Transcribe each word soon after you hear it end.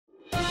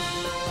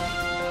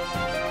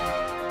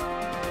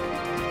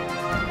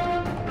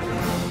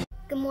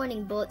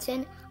Morning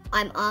Bulletin.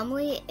 I'm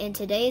Amelie, and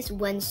today is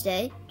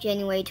Wednesday,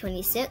 January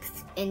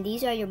 26th, and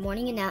these are your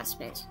morning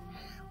announcements.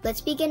 Let's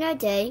begin our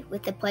day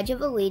with the Pledge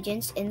of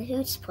Allegiance and the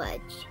Hoots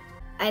Pledge.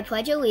 I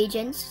pledge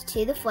allegiance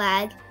to the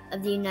flag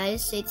of the United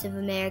States of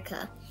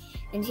America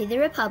and to the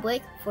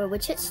republic for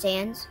which it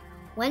stands,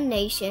 one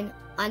nation,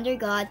 under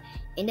God,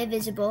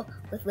 indivisible,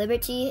 with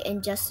liberty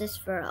and justice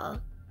for all.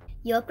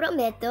 Yo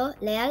prometo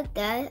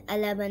lealtad a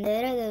la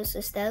bandera de los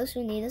Estados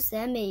Unidos de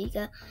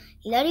América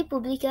y la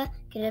república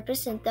que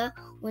representa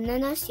una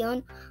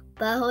nación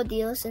bajo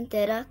Dios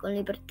entera con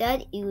libertad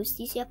y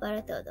justicia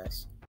para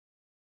todos.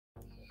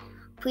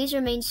 Please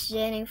remain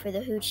standing for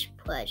the Hoots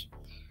Pledge.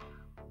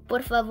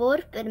 Por favor,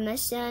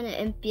 permanezcan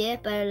en pie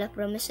para la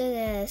promesa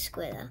de la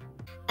escuela.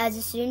 As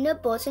a student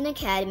of Bolton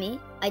Academy,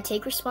 I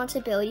take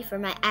responsibility for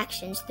my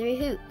actions through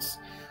Hoots.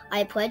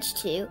 I pledge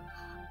to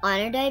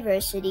honor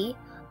diversity,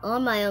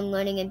 own my own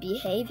learning and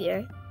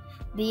behavior,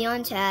 be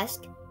on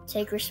task,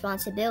 take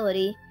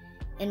responsibility,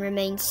 and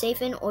remain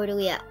safe and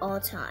orderly at all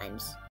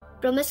times.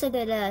 Promesa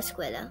de la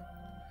escuela.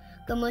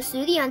 Como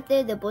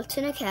estudiante de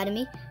Bolton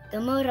Academy,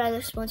 tomo la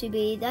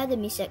responsabilidad de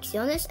mis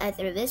acciones a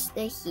través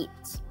de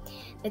HEATS.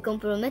 Me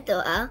comprometo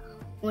a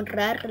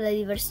honrar la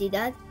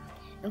diversidad,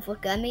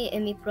 enfocarme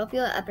en mi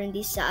propio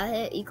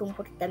aprendizaje y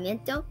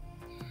comportamiento,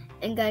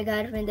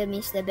 encargarme de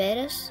mis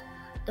deberes,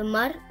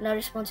 tomar la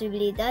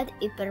responsabilidad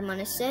y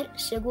permanecer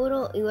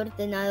seguro y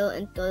ordenado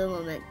en todo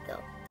momento.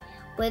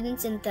 Pueden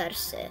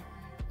sentarse.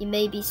 You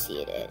may be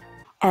seated.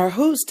 Our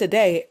Hoots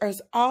today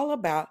is all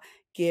about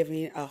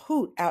giving a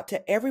hoot out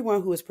to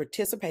everyone who is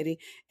participating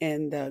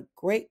in the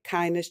Great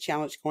Kindness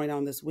Challenge going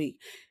on this week.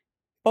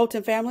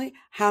 Bolton family,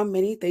 how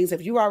many things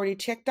have you already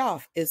checked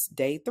off? It's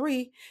day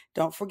 3.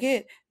 Don't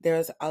forget,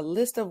 there's a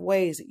list of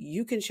ways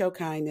you can show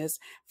kindness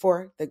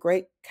for the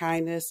Great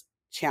Kindness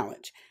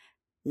Challenge.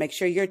 Make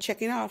sure you're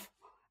checking off.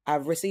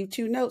 I've received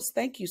 2 notes.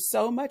 Thank you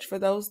so much for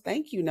those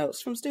thank you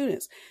notes from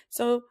students.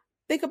 So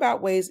think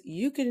about ways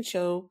you can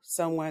show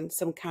someone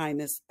some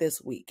kindness this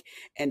week.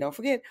 And don't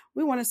forget,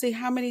 we want to see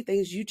how many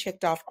things you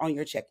checked off on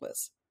your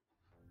checklist.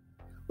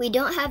 We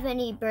don't have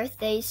any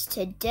birthdays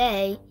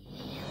today,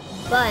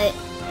 but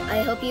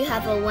I hope you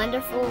have a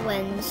wonderful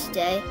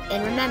Wednesday.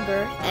 And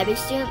remember, every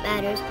student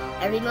matters,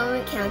 every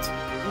moment counts,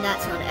 and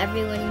that's on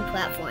every learning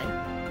platform.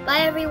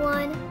 Bye,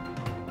 everyone!